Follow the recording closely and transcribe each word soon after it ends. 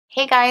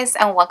Hey guys,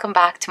 and welcome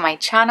back to my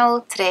channel.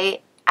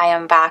 Today I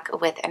am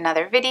back with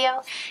another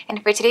video,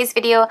 and for today's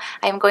video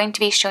I am going to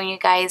be showing you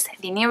guys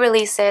the new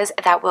releases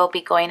that will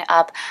be going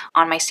up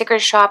on my sticker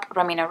shop,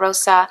 Romina.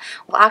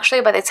 Well,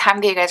 actually by the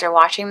time that you guys are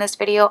watching this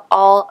video,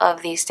 all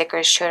of these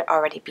stickers should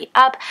already be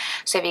up.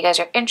 So if you guys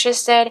are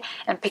interested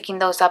in picking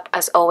those up,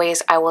 as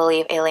always, I will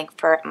leave a link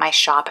for my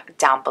shop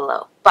down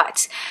below.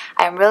 But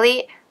I'm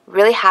really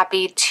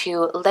happy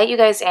to let you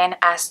guys in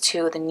as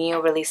to the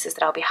new releases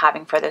that I'll be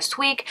having for this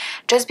week,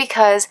 just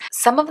because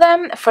some of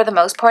them, for the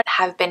most part,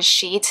 have been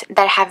sheets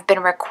that have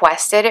been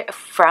requested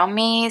from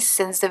me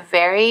since the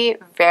very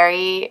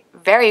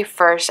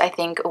first, I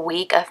think,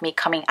 week of me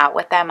coming out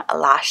with them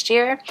last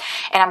year.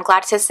 And I'm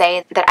glad to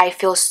say that I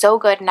feel so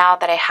good now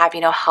that I have,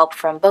 help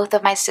from both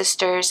of my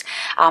sisters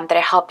that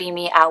are helping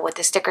me out with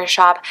the sticker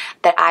shop,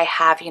 that I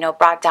have,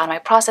 brought down my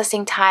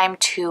processing time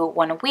to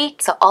 1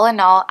 week. So all in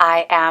all,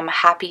 I am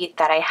happy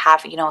that I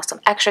have,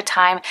 some extra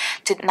time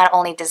to not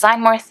only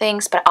design more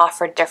things, but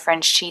offer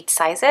different sheet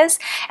sizes.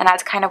 And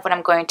that's kind of what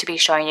I'm going to be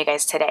showing you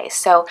guys today.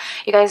 So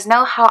you guys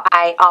know how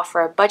I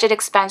offer budget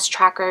expense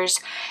trackers,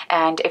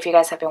 and if you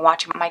guys have been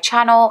watching my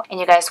channel and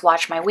you guys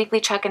watch my weekly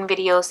check-in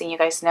videos, then you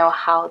guys know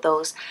how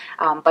those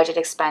budget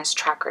expense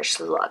trackers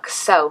look.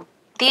 So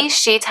these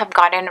sheets have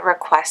gotten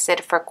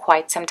requested for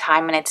quite some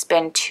time, and it's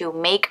been to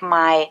make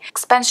my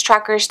expense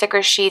tracker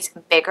sticker sheets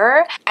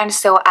bigger. And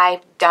so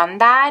I've done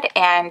that,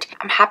 and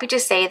I'm happy to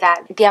say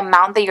that the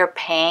amount that you're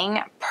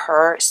paying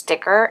per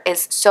sticker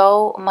is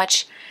so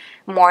much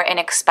more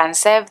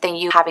inexpensive than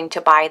you having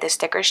to buy the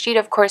sticker sheet.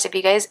 Of course, if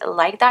you guys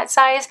like that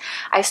size,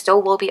 I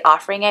still will be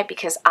offering it,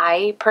 because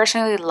I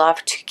personally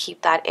love to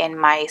keep that in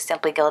my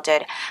Simply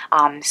Gilded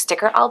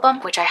sticker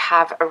album, which I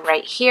have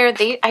right here.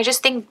 I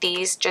just think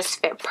these just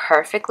fit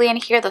perfectly in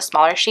here, the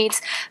smaller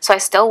sheets. So I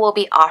still will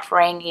be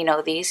offering,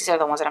 these are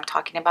the ones that I'm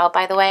talking about,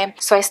 by the way.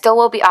 So I still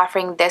will be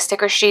offering this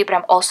sticker sheet, but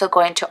I'm also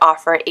going to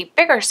offer a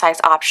bigger size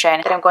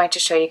option that I'm going to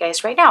show you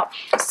guys right now.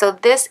 So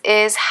this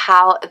is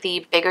how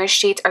the bigger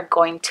sheets are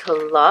going to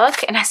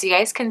look, and as you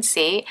guys can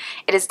see,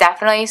 it is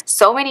definitely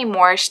so many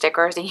more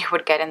stickers than you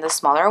would get in the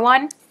smaller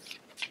one,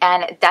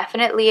 and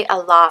definitely a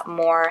lot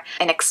more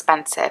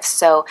inexpensive.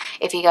 So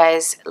if you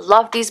guys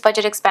love these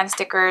budget expense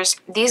stickers,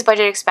 these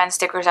budget expense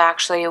stickers are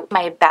actually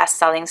my best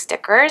selling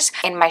stickers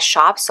in my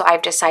shop. So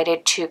I've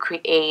decided to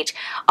create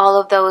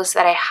all of those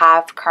that I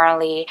have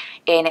currently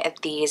in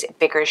these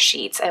bigger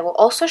sheets. I will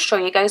also show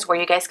you guys where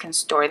you guys can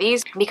store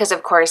these, because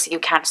of course you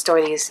can't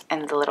store these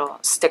in the little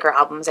sticker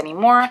albums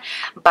anymore.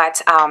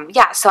 But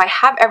yeah, so I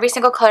have every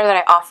single color that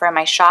I offer in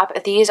my shop.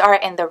 These are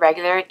in the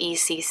regular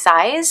EC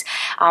size,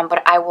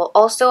 but I will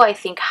also, I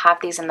think, have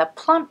these in the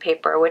Plum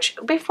paper, which,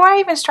 before I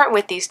even start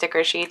with these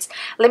sticker sheets,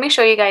 let me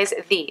show you guys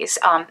these.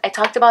 I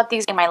talked about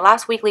these in my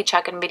last weekly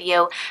check-in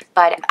video,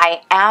 but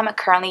I am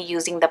currently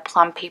using the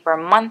Plum paper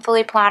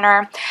monthly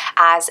planner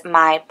as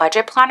my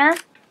budget planner.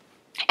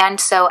 And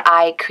so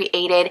I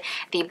created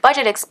the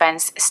budget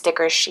expense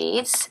sticker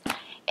sheets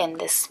in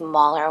this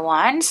smaller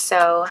one.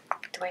 So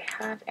do I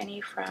have any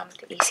from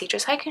the EC,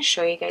 just so I can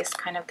show you guys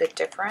kind of the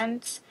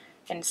difference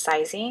in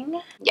sizing?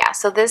 Yeah,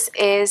 so this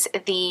is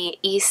the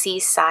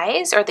EC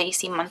size, or the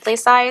EC monthly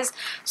size.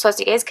 So as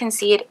you guys can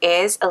see, it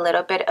is a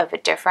little bit of a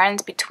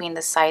difference between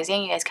the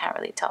sizing. You guys can't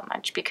really tell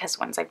much because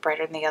one's like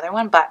brighter than the other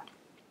one, but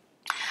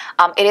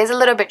it is a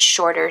little bit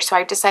shorter. So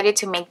I decided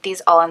to make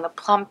these all in the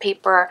Plum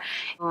paper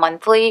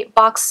monthly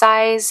box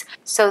size.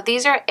 So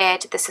these are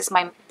it. This is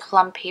my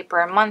Plum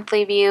paper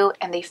monthly view,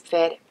 and they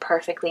fit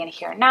perfectly in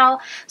here now.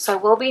 So I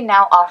will be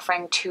now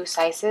offering two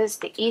sizes,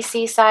 the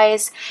EC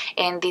size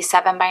in the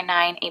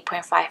 7x9,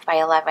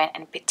 8.5x11,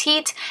 and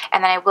petite,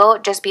 and then I will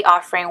just be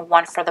offering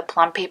one for the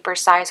Plum paper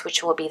size,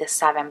 which will be the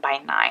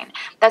 7x9.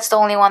 That's the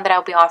only one that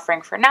I'll be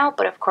offering for now,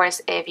 but of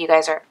course, if you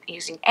guys are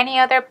using any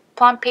other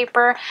Plum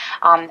paper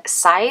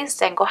size,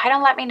 then go ahead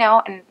and let me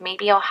know, and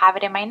maybe I'll have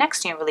it in my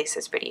next new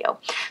releases video.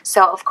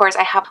 So of course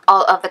I have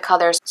all of the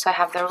colors. So I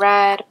have the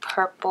red,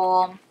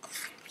 purple,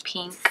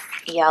 pink,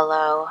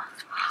 yellow,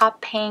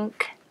 hot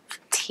pink,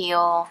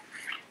 teal,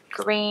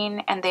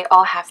 green, and they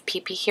all have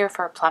PP here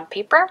for Plum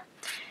paper,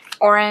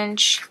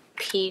 orange,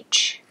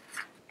 peach,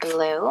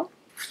 blue,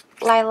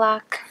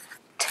 lilac,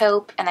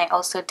 taupe, and I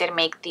also did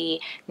make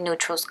the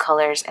neutrals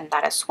colors in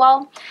that as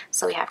well.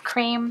 So we have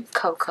cream,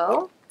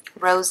 cocoa,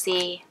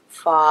 rosy,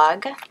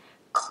 fog,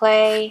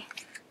 clay,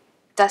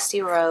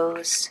 dusty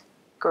rose,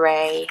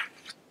 gray,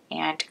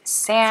 and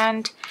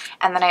sand.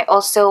 And then I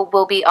also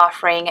will be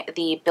offering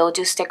the Build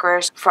Do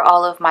stickers for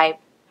all of my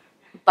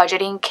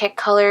budgeting kit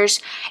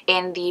colors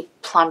in the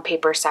Plum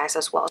paper size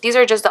as well. These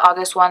are just the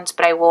August ones,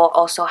 but I will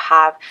also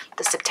have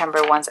the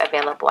September ones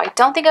available. I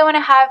don't think I want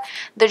to have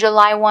the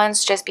July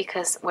ones, just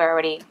because we're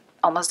already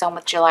almost done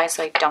with July,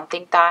 so I don't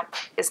think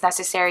that is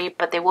necessary,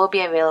 but they will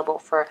be available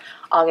for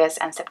August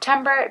and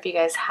September if you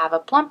guys have a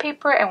Plum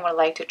paper and would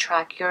like to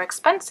track your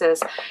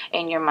expenses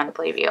in your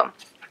monthly view.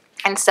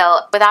 And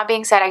so with that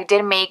being said, I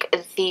did make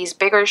these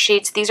bigger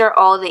sheets. These are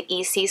all the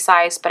EC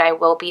size, but I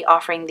will be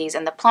offering these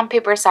in the plum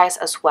paper size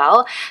as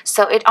well.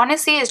 So it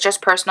honestly is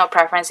just personal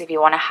preference if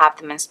you want to have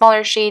them in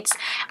smaller sheets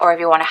or if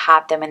you want to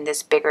have them in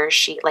this bigger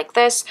sheet like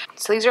this.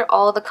 So these are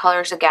all the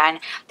colors again.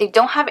 They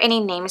don't have any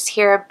names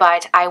here,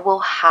 but I will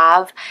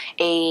have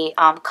a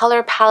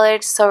color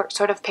palette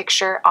sort of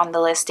picture on the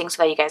listing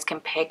so that you guys can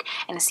pick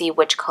and see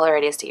which color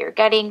it is that you're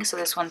getting. So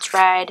this one's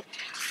red,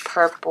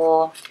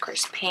 purple, of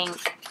course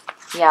pink,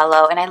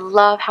 yellow, and I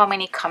love how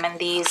many come in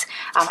these.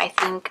 I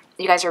think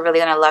you guys are really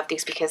gonna love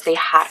these because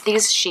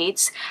these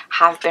sheets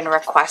have been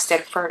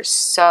requested for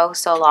so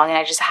long, and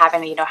I just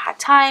haven't had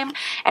time.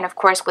 And of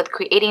course, with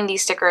creating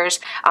these stickers,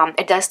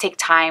 it does take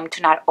time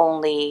to not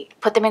only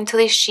put them into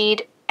this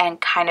sheet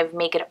and kind of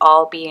make it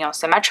all be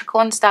symmetrical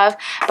and stuff,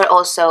 but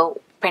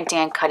also printing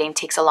and cutting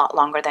takes a lot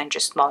longer than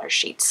just smaller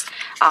sheets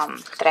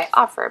that I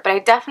offer. But I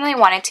definitely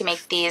wanted to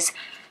make these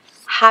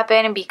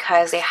happen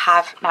because they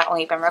have not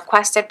only been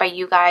requested by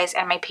you guys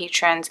and my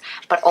patrons,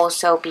 but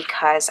also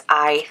because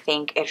I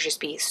think it'd just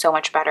be so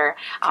much better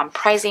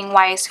pricing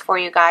wise for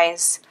you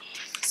guys.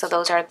 So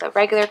those are the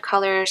regular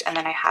colors, and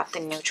then I have the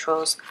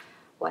neutrals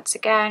once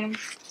again.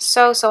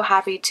 So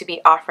happy to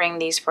be offering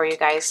these for you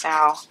guys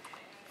now,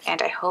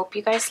 and I hope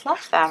you guys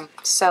love them.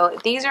 So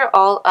these are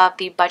all of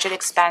the budget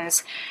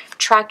expense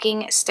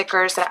tracking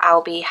stickers that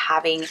I'll be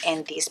having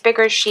in these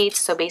bigger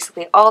sheets. So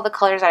basically all the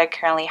colors that I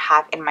currently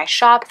have in my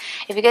shop.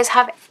 If you guys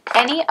have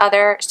any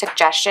other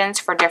suggestions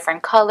for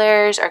different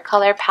colors or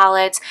color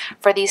palettes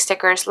for these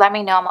stickers, let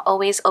me know. I'm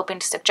always open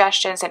to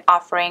suggestions and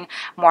offering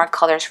more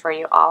colors for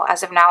you all.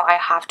 As of now, I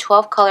have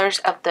 12 colors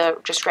of the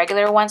just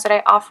regular ones that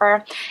I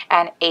offer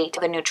and 8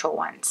 of the neutral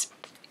ones.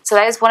 So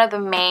that is one of the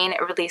main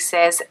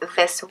releases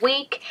this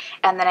week.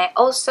 And then I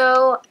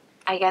also,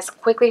 I guess,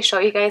 quickly show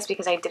you guys,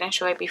 because I didn't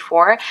show it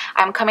before,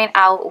 I'm coming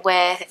out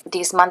with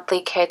these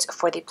monthly kits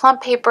for the plum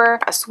paper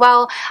as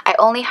well. I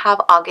only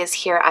have August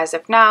here as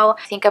of now.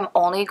 I think I'm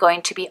only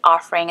going to be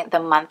offering the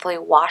monthly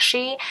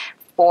washi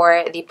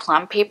for the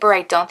plum paper.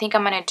 I don't think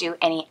I'm going to do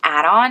any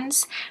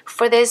add-ons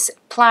for this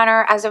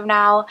planner as of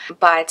now,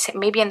 but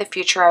maybe in the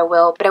future I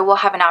will. But I will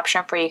have an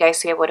option for you guys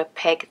to be able to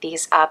pick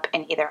these up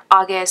in either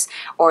August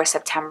or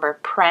September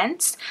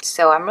prints.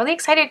 So I'm really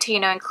excited to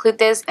include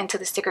this into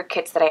the sticker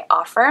kits that I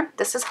offer.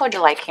 This is how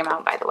July came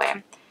out, by the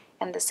way,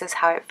 and this is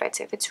how it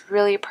fits. It fits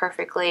really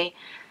perfectly,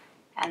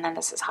 and then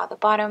this is how the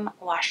bottom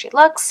washi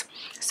looks.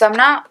 So I'm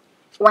not,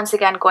 once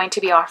again, going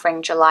to be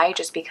offering July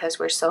just because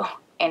we're so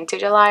into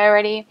July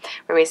already.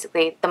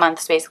 The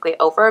month's basically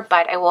over,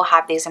 but I will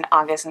have these in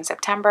August and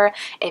September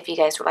if you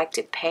guys would like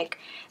to pick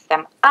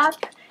them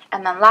up.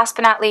 And then last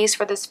but not least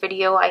for this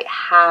video, I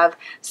have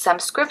some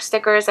script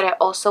stickers that I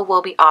also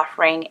will be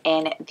offering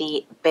in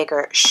the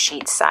bigger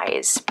sheet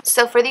size.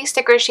 So for these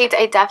sticker sheets,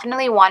 I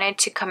definitely wanted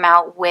to come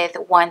out with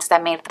ones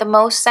that made the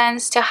most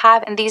sense to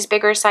have in these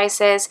bigger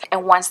sizes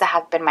and ones that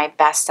have been my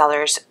best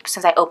sellers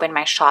since I opened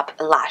my shop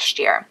last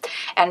year.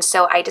 And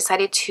so I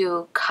decided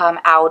to come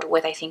out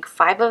with, I think,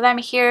 5 of them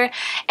here,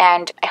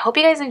 and I hope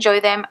you guys enjoy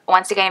them.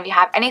 Once again, if you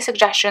have any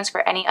suggestions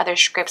for any other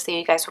scripts that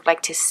you guys would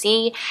like to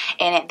see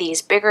in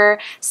these bigger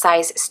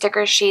size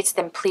sticker sheets,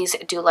 then please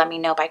do let me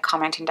know by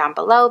commenting down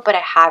below. But I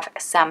have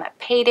some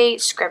payday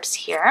scripts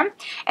here,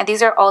 and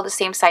these are all the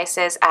same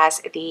sizes as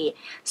the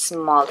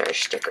smaller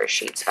sticker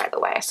sheets, by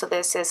the way. So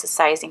this is a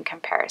sizing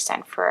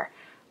comparison for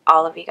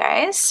all of you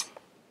guys.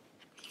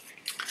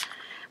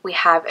 We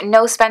have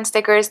no spend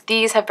stickers.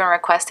 These have been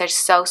requested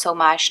so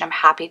much, and I'm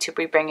happy to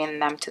be bringing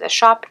them to the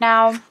shop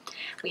now.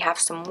 We have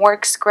some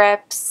work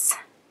scripts,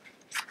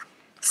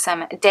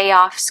 some day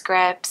off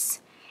scripts,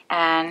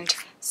 and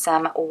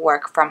some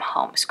work from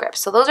home scripts.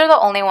 So those are the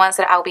only ones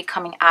that I'll be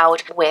coming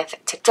out with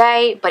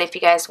today. But if you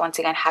guys once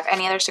again have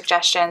any other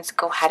suggestions,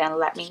 go ahead and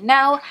let me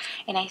know.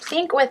 And I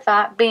think with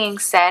that being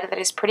said, that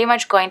is pretty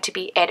much going to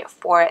be it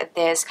for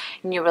this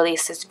new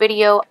releases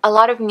video. A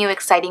lot of new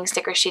exciting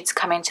sticker sheets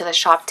coming to the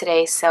shop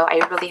today, so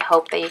I really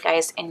hope that you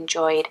guys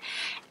enjoyed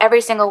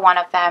every single one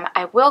of them.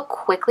 I will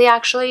quickly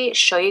actually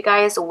show you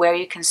guys where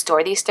you can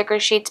store these sticker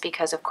sheets,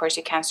 because of course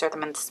you can't store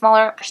them in the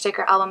smaller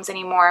sticker albums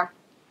anymore.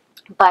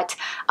 But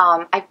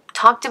I've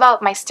talked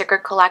about my sticker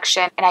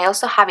collection, and I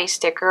also have a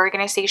sticker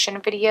organization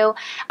video.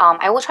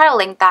 I will try to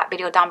link that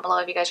video down below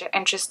if you guys are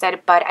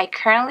interested, but I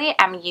currently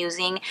am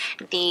using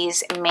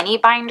these mini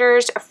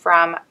binders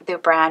from the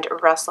brand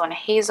Russell and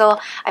Hazel.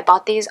 I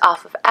bought these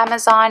off of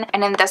Amazon,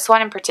 and in this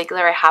one in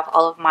particular I have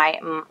all of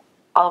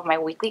my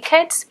weekly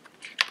kits.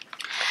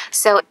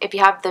 So if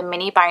you have the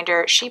mini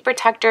binder sheet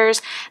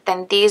protectors,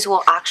 then these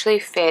will actually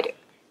fit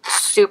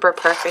super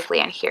perfectly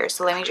in here.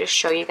 So let me just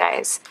show you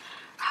guys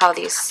how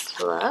these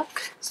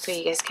look so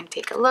you guys can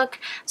take a look.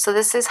 So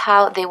this is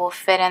how they will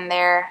fit in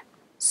there,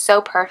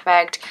 so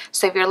perfect.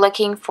 So if you're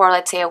looking for,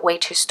 let's say, a way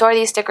to store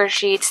these sticker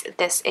sheets,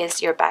 this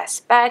is your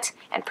best bet,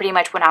 and pretty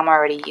much what I'm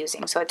already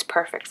using, so it's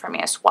perfect for me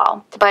as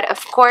well. But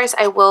of course,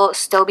 I will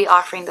still be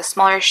offering the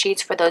smaller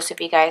sheets for those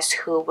of you guys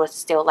who would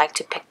still like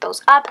to pick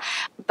those up.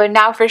 But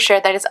now for sure,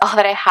 that is all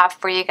that I have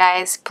for you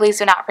guys. Please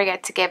do not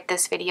forget to give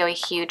this video a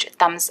huge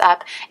thumbs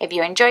up if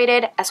you enjoyed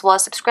it, as well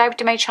as subscribe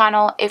to my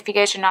channel. If you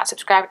guys are not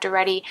subscribed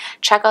already,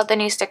 check out the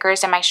new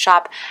stickers in my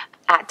shop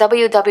at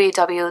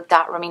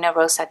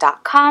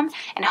www.rominarosa.com,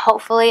 and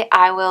hopefully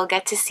I will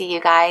get to see you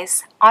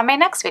guys on my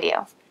next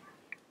video.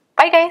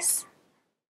 Bye guys!